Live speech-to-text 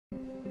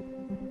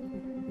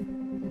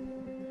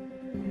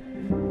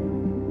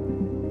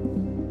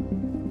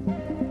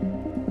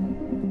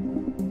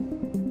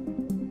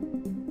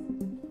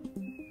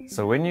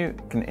So when you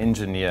can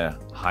engineer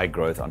high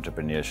growth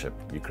entrepreneurship,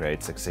 you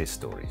create success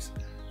stories.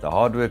 The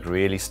hard work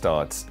really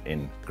starts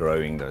in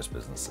growing those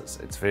businesses.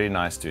 It's very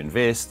nice to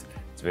invest,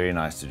 it's very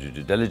nice to do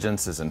due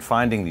diligences and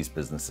finding these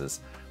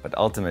businesses, but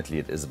ultimately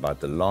it is about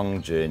the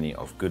long journey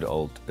of good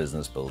old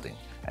business building,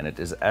 and it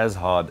is as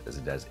hard as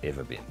it has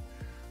ever been.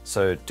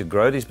 So to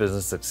grow these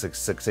businesses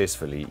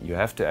successfully, you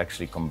have to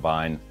actually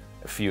combine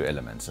a few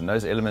elements, and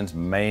those elements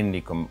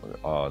mainly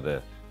are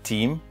the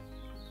team,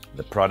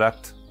 the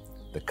product,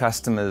 the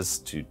customers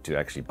to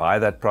actually buy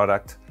that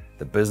product,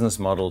 the business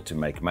model to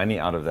make money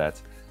out of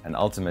that, and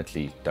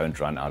ultimately don't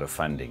run out of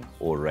funding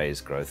or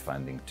raise growth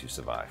funding to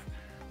survive.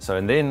 So,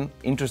 and then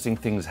interesting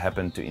things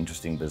happen to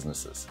interesting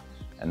businesses.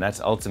 And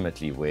that's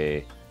ultimately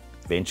where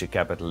venture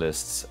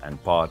capitalists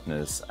and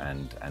partners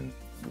and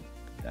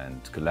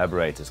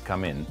collaborators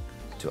come in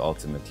to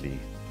ultimately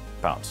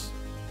pounce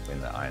when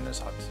the iron is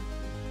hot.